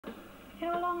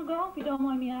How long ago, if you don't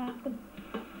mind me asking?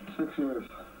 6 years.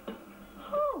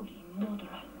 Holy mother.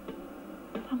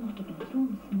 That must have been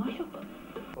some smash up.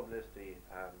 Publicity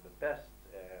and the best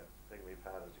thing we've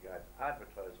had as regards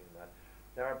advertising that.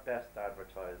 Our best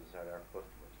advertisers are our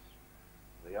customers.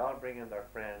 They all bring in their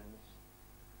friends.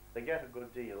 They get a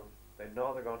good deal. They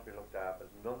know they're going to be looked after.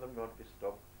 None of them are going to be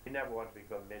stuck. We never want to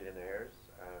become millionaires,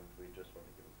 and we just want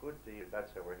to give a good deal. That's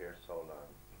how we're here so long.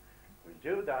 We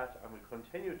do that, and we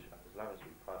continue to as long as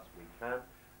we possibly can,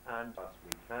 and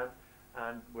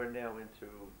we're now into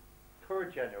third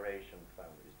generation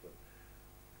families. But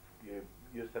you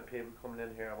used to have people coming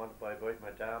in here, I want to buy a bike,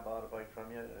 my dad bought a bike from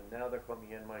you, and now they're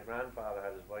coming in, my grandfather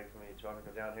had his bike from me, trying to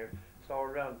go down here, so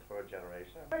we're around third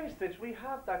generation. Wastage, we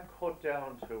have that cut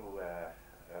down to a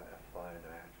fine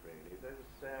art, really.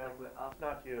 There's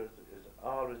not used is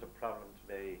always a problem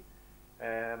to me.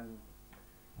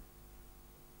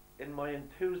 In my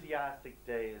enthusiastic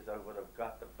days, I would have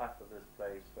got the back of this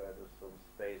place where there's some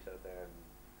space out there and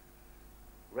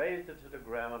raised it to the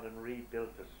ground and rebuilt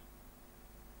it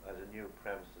as a new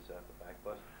premises at the back.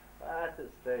 But at this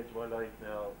stage of my life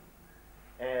now,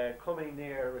 coming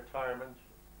near retirement,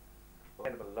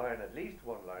 kind of a line, at least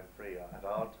one line free at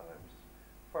all times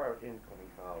for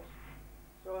incoming calls.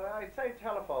 So I'd say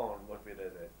telephone would be the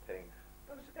thing.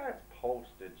 But as regards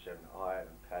postage and oil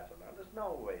and petrol, and there's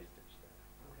no wastage there.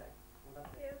 Okay.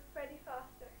 You, Freddie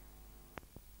Foster.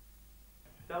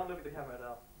 Don't look at the camera at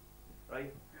all.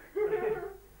 Right?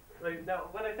 Right,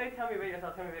 now, when I say tell me about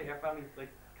yourself, tell me about your family,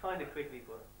 like, kind of quickly,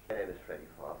 but... My name is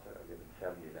Freddie Foster. I live in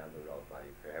 70 down the road,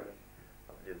 Ballyfermot.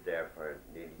 I've lived there for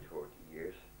nearly 30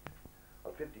 years.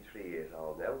 I'm 53 years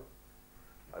old now.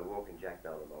 I work in Jack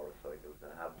Nolan motorcycles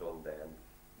and I have done then,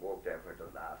 worked there for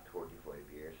the last 35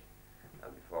 years. And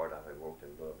before that I worked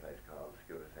in another place called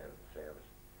Scooter Sales and Service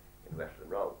in Western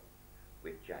Road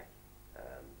with Jack.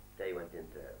 They went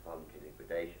into voluntary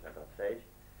liquidation at that stage,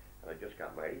 and I just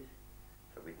got married,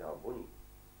 so we'd no money,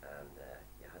 and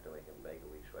you had to make a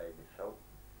week's wages. So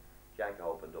Jack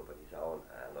opened up on his own,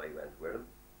 and I went with him.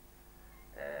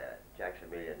 Jack's a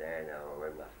millionaire now,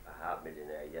 I'm not a half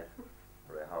millionaire yet,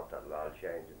 but I hope that'll all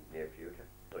change in the near future.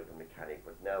 Like a mechanic,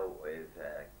 but now I've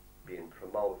been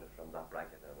promoted from that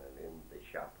bracket, and I'm in the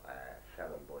shop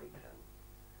selling bikes and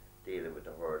dealing with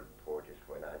the hard purchase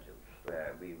financials.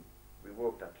 We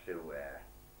worked that through a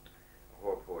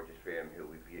hard purchase firm who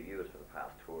we've used for the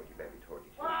past 30, maybe 32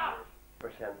 years.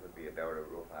 Percent would be about a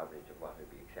rough average of what would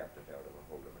be accepted out of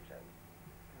 100%.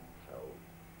 So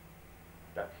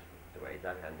that's the way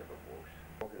that end of it works.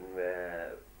 Working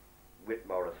with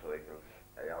motorcycles,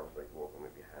 I always like working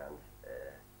with your hands.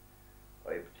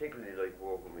 I particularly like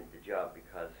working with the job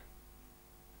because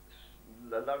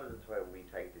a lot of the time we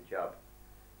take the job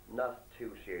not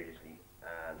too seriously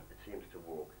and it seems to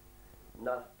work.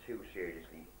 Not too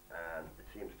seriously and it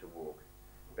seems to work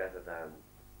better than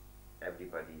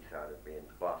everybody sort of being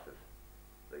bosses.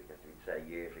 Like as we'd say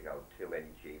years ago, too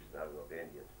many chiefs and not enough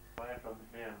Indians.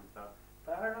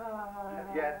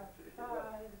 Yeah,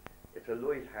 it's a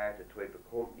light-hearted type of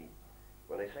company.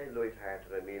 When I say light-hearted,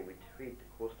 I mean we treat the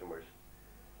customers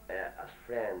as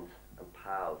friends and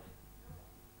pals,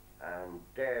 and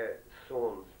their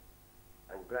sons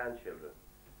and grandchildren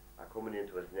are coming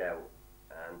into us now,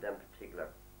 and them particular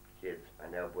kids are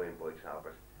now buying bikes off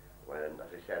us. When,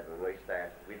 as I said, when I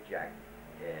started with Jack,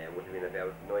 would have been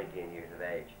about 19 years of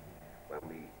age when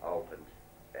we opened.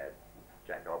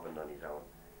 Jack opened on his own,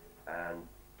 and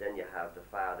then you have the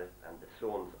fathers and the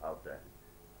sons of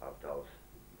those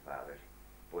fathers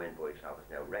buying bikes off us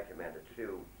now, recommended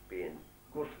through being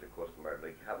good to the customer,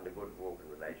 like having a good working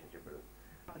relationship with them.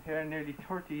 I've been here nearly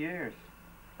 30 years,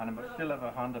 and I still have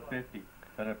a Honda 50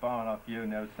 that I bought off you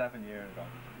now 7 years ago,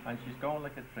 and she's going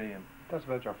like a dream. That's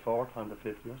about your fourth Honda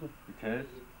 50, isn't it? It is.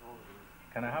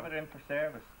 Can I have it in for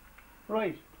service?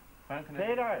 Right. When can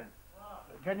Peter,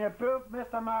 can you book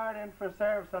Mr. Martin for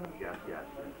service on... Yes.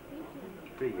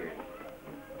 3 years.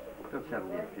 About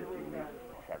 17, 15 years.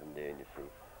 17, you see.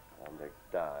 And the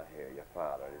dad here, your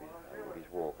father, he's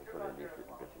walking through these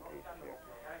little bits and pieces here.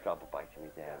 Drop a bike to me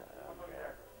then, and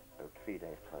about 3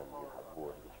 days time you have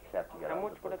wood, except to get. How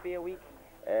much would it be a week?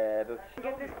 About...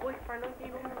 Get this bike for 90 €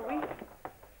 a week?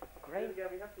 Great. You're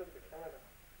going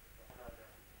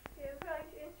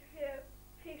to interview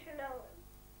Peter Nolan.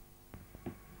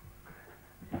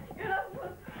 You're not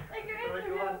supposed to, like you're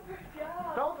interviewing for a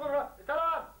job. Don't interrupt! Is that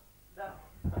on? No.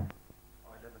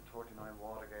 I live in 39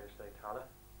 Watergate Estate, Tala.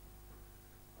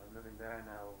 I'm living there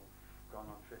now,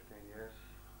 gone on 15 years.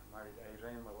 I'm married to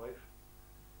Adrian, my wife.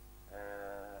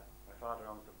 My father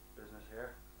owns the business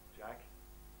here, Jack.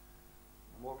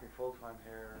 I'm working full-time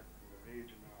here in the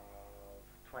region of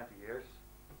 20 years.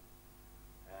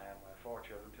 I have 4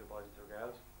 children, 2 boys and 2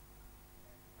 girls.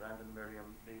 Brendan,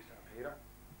 Miriam, Lisa and Peter.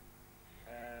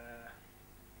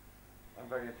 I'm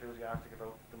very enthusiastic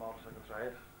about the motorcycle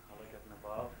trade. I like getting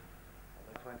involved. I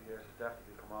like 20 years has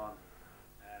definitely come on.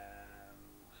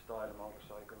 Style of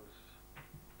motorcycles,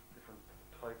 different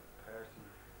type of person.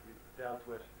 We've dealt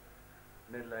with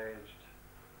middle-aged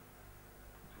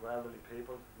to elderly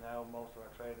people. Now most of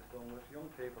our trade is done with young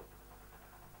people.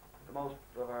 The most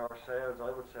of our sales,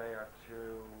 I would say, are to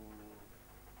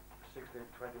 16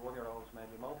 to 21 year olds,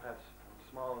 mainly mopeds and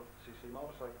small cc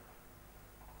motorcycles.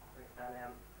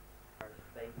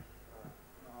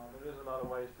 No, there is a lot of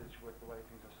wastage with the way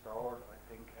things are stored. I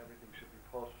think everything should be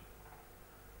put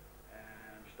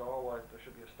store-wise. There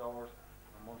should be a stores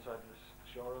on one side of the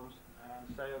showrooms and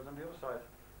sales on the other side.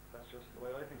 That's just the way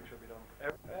I think it should be done.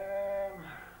 I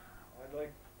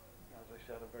like, as I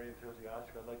said, I'm very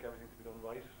enthusiastic. I like everything to be done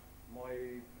right. My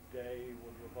day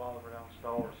would revolve around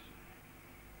stores,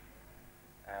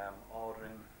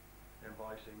 ordering,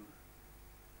 invoicing,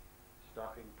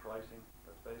 stocking, pricing.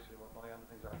 That's basically what my end of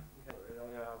things are.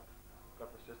 I've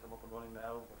got the system up and running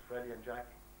now with Freddie and Jack.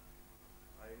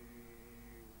 I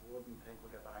wouldn't think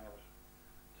we'll get the hang of it.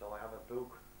 So I have a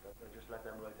book that I just let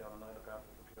them write down and I look after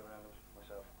the computer around it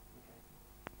myself.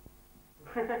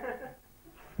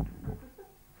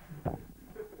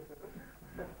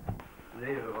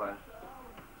 Neither one.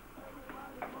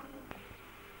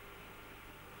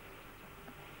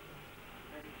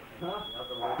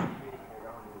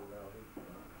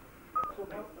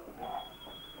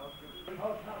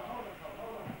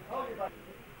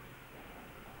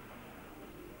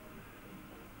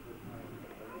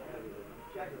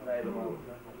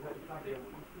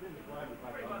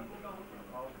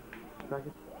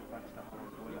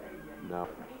 No.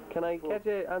 Can I get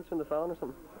you answering the phone or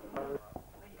something?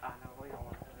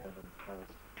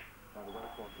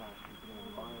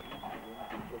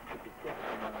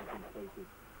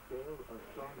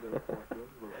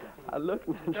 I'm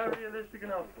looking. Not realistic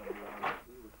enough.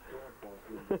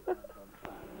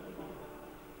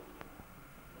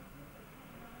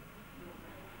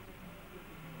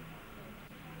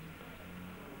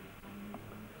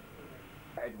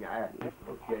 Yeah,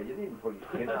 okay, you didn't put your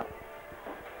skin up.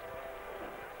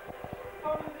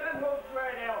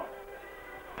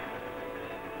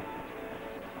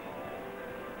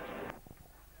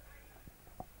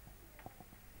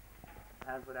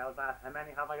 And without that, how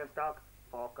many have I in stock?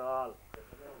 Fuck all.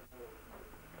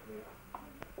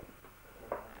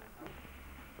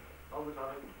 All the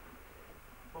time.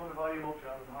 Phone the volume up,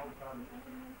 John, the whole time.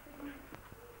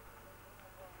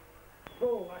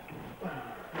 Oh,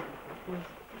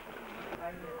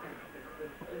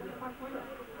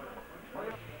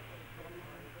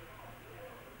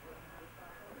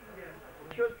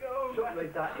 Just go. Something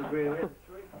like that in Green Hill.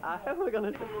 How am I going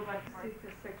to do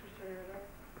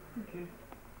Okay.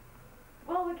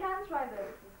 Well, we can try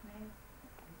this with me.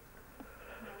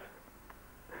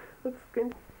 What's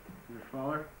skin? Your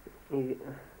father?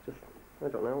 Just, I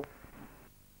don't know.